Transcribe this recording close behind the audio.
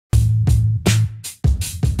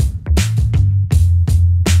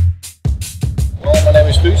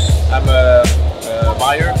I'm a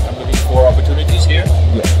buyer. I'm looking for opportunities here.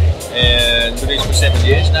 Yeah. And do this for 7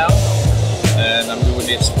 years now. And I'm doing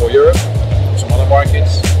this for Europe, for some other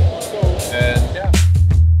markets. And yeah.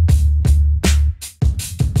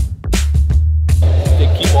 They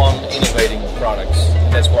keep on innovating products.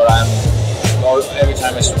 That's what every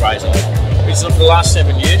time I surprise them. It's not the last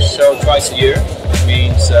 7 years, so twice a year. It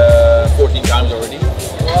means 14 times already.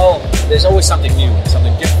 Well, there's always something new,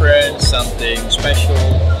 something different, something special,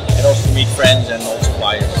 and also to meet friends and old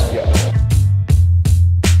suppliers. Yeah.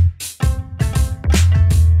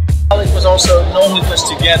 Well, it was also normally was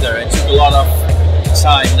together. It took a lot of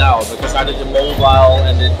time now because I did the mobile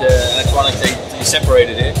and the electronic, they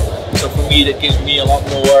separated it. So for me, that gives me a lot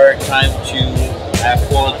more time to have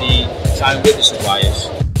quality time with the suppliers.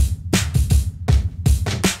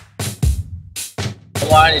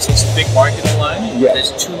 Online it's a big market online. Yeah.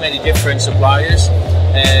 There's too many different suppliers,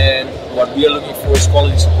 and what we are looking for is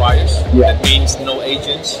quality suppliers. Yeah. That means no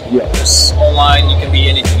agents. Yeah. Because online you can be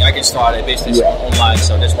anything. I can start a business Yeah. online,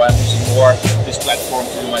 so that's why I'm using more this platform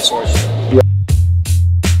to do my sourcing.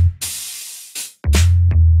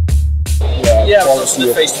 Yeah, also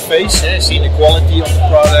the face-to-face, seeing the quality of the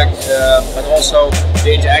product, but also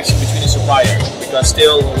the interaction between the supplier. Because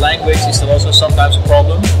still language is still also sometimes a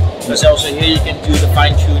problem. Because also here you can do the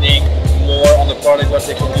fine-tuning more on the product, what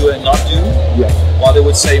they can do and not do. Yeah. While they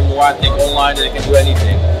would say more, I think online they can do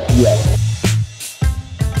anything. Yeah.